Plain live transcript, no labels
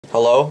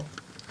Hello,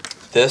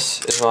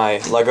 this is my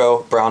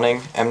Lego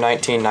Browning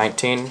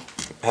M1919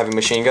 heavy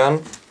machine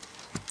gun.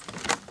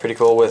 Pretty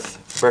cool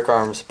with brick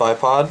arms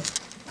bipod.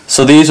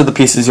 So these are the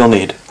pieces you'll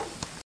need.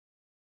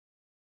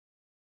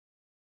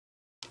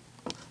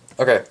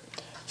 Okay,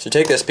 so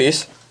take this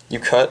piece, you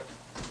cut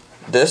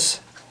this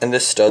and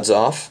this studs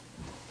off,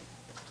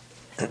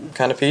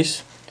 kind of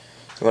piece.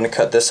 You want to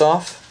cut this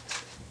off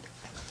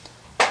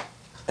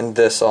and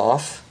this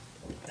off,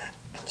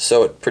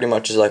 so it pretty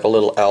much is like a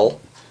little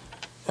L.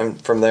 And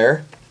from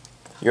there,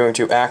 you're going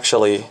to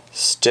actually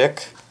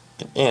stick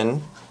it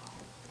in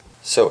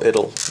so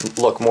it'll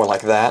look more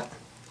like that.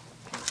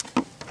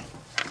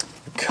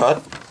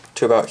 Cut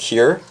to about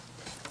here,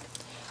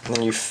 and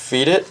then you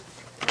feed it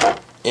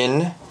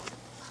in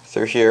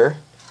through here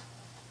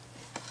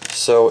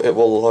so it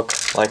will look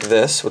like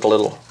this with a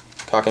little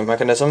cocking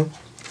mechanism.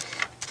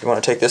 You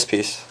want to take this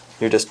piece,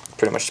 you just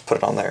pretty much put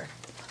it on there.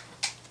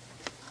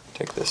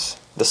 Take this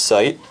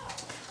sight,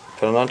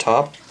 put it on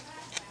top.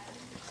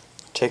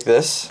 Take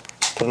this,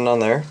 put it on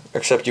there,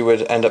 except you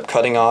would end up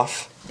cutting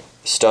off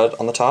the stud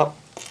on the top.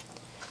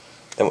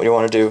 Then what you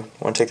want to do, you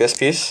want to take this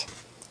piece,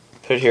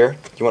 put it here,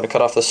 you want to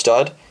cut off the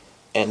stud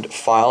and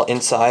file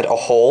inside a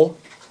hole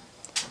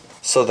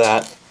so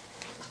that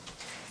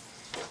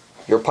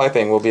your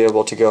piping will be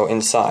able to go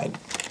inside.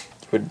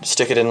 You would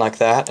stick it in like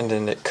that and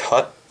then it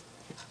cut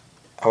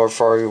however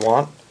far you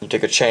want. You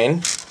take a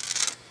chain,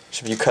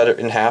 so you cut it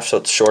in half so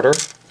it's shorter,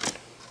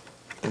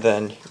 and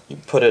then you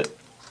put it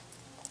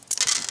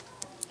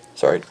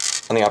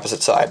on the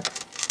opposite side.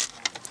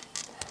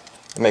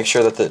 And make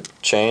sure that the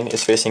chain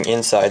is facing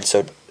inside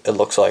so it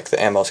looks like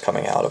the ammo is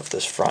coming out of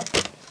this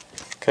front.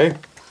 Okay,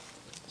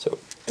 so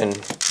and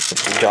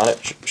if you've done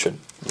it, should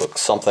look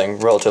something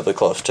relatively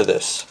close to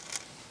this.